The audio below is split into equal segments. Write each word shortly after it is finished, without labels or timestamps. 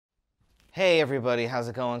Hey everybody, how's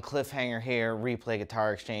it going? Cliffhanger here, Replay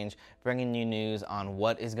Guitar Exchange, bringing you news on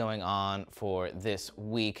what is going on for this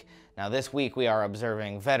week. Now this week we are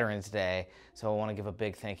observing Veterans Day, so I want to give a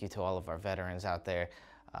big thank you to all of our veterans out there.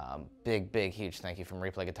 Big, huge thank you from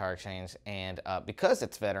Replay Guitar Exchange. And because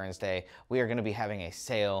it's Veterans Day, we are going to be having a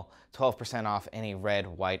sale, 12% off any red,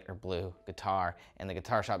 white, or blue guitar in the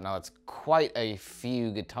guitar shop. Now it's quite a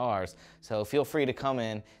few guitars, so feel free to come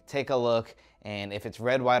in, take a look, and if it's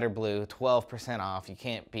red, white, or blue, 12% off. You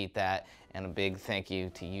can't beat that. And a big thank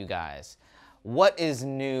you to you guys. What is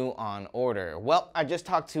new on order? Well, I just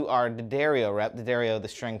talked to our D'Addario rep, D'Addario, the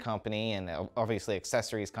string company, and obviously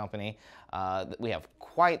accessories company. We have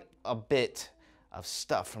quite a bit of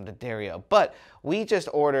stuff from D'Addario, but we just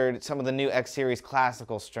ordered some of the new X Series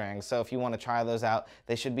classical strings. So if you want to try those out,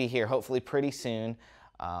 they should be here hopefully pretty soon.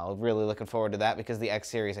 Really looking forward to that because the X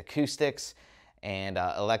Series acoustics and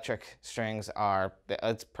electric strings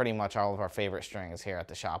it's pretty much all of our favorite strings here at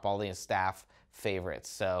the shop, all the staff favorites.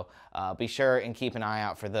 So be sure and keep an eye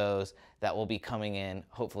out for those. That will be coming in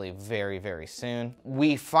hopefully very soon.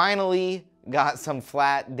 We finally got some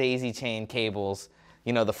flat daisy chain cables,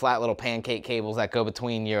 you know, the flat little pancake cables that go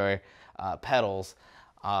between your pedals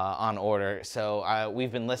on order. So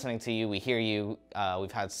we've been listening to you, we hear you,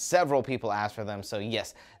 we've had several people ask for them, so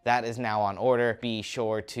yes, that is now on order. Be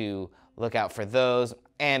sure to look out for those.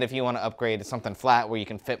 And if you want to upgrade to something flat where you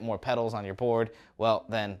can fit more pedals on your board, well,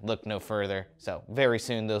 then look no further. So very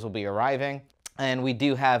soon those will be arriving. And we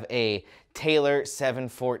do have a Taylor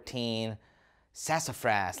 714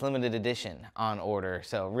 Sassafras limited edition on order.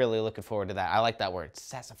 So really looking forward to that. I like that word,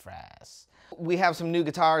 sassafras. We have some new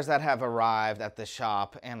guitars that have arrived at the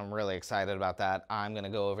shop, and I'm really excited about that. I'm gonna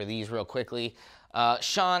go over these real quickly.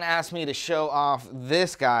 Sean asked me to show off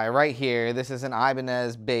this guy right here. This is an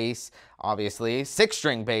Ibanez bass, obviously.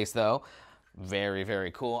 6-string bass though.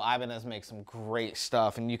 Very cool. Ibanez makes some great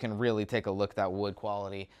stuff, and you can really take a look at that wood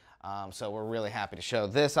quality. So we're really happy to show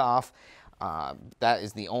this off. That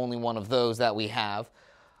is the only one of those that we have.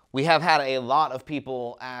 We have had a lot of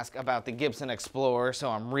people ask about the Gibson Explorer, so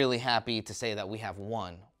I'm really happy to say that we have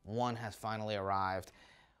one. One has finally arrived.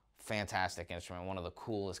 Fantastic instrument, one of the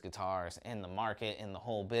coolest guitars in the market, in the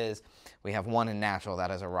whole biz. We have one in Nashville that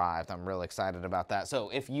has arrived. I'm really excited about that. So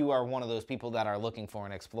if you are one of those people that are looking for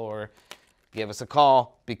an Explorer, give us a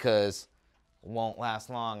call because it won't last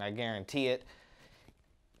long, I guarantee it.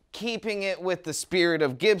 Keeping it with the spirit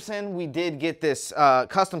of Gibson, we did get this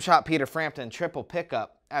custom shop Peter Frampton triple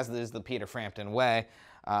pickup, as is the Peter Frampton way.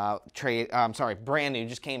 Brand new,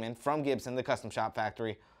 just came in from Gibson, the custom shop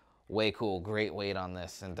factory. Way cool, great weight on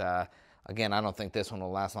this. And again, I don't think this one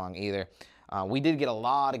will last long either. We did get a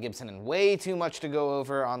lot of Gibson and way too much to go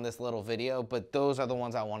over on this little video, but those are the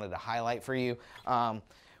ones I wanted to highlight for you.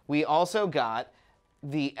 We also got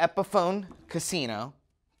the Epiphone Casino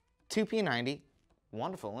 2P90.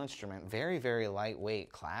 Wonderful instrument, very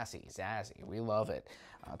lightweight, classy, zazzy. We love it.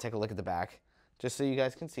 Take a look at the back, just so you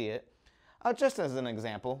guys can see it. Just as an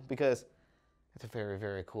example, because it's a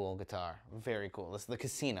very cool guitar. Very cool. This is the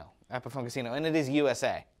Casino, Epiphone Casino, and it is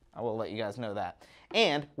USA. I will let you guys know that.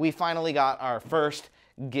 And we finally got our first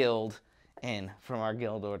Guild in from our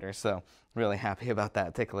Guild order, so really happy about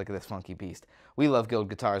that. Take a look at this funky beast. We love Guild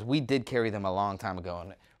guitars. We did carry them a long time ago,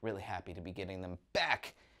 and really happy to be getting them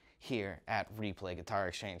back here at Replay Guitar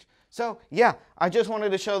Exchange. So yeah, I just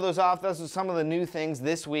wanted to show those off. Those are some of the new things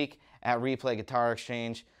this week at Replay Guitar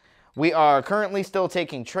Exchange. We are currently still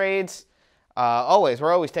taking trades. We're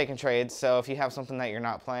always taking trades, so if you have something that you're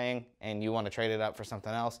not playing and you want to trade it up for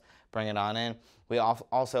something else, bring it on in. We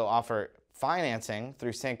also offer financing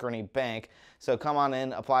through Synchrony Bank, so come on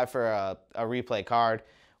in, apply for a Replay card,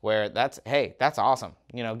 where that's awesome.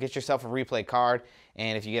 You know, get yourself a Replay card,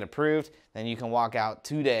 and if you get approved, then you can walk out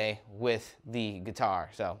today with the guitar,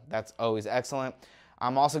 so that's always excellent.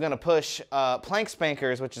 I'm also going to push Plank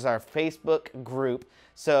Spankers, which is our Facebook group.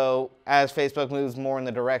 So as Facebook moves more in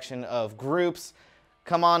the direction of groups,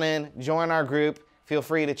 come on in, join our group. Feel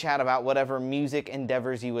free to chat about whatever music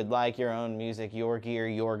endeavors you would like, your own music, your gear,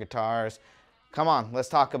 your guitars. Come on, let's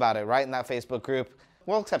talk about it right in that Facebook group.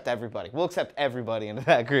 We'll accept everybody. We'll accept everybody into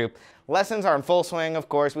that group. Lessons are in full swing, of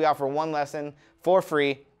course. We offer one lesson for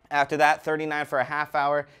free. After that, $39 for a half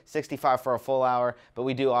hour, $65 for a full hour, but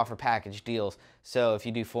we do offer package deals. So if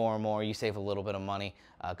you do 4 or more, you save a little bit of money.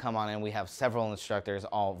 Come on in. We have several instructors,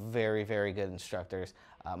 all very good instructors.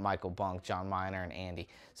 Michael Bunk, John Miner, and Andy.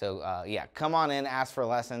 So yeah, come on in, ask for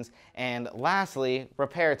lessons. And lastly,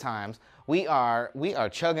 repair times. We are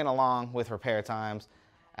chugging along with repair times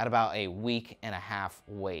at about a week and a half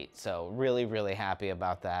wait. So really happy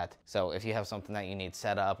about that. So if you have something that you need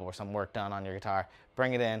set up or some work done on your guitar,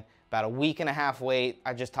 bring it in. About a week and a half wait.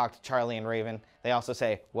 I just talked to Charlie and Raven. They also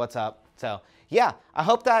say, what's up? So yeah, I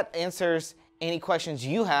hope that answers any questions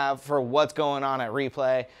you have for what's going on at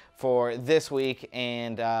Replay for this week.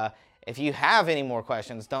 And if you have any more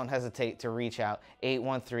questions, don't hesitate to reach out,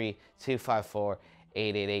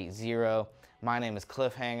 813-254-8880. My name is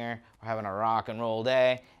Cliffhanger. We're having a rock and roll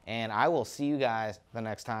day, and I will see you guys the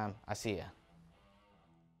next time I see you.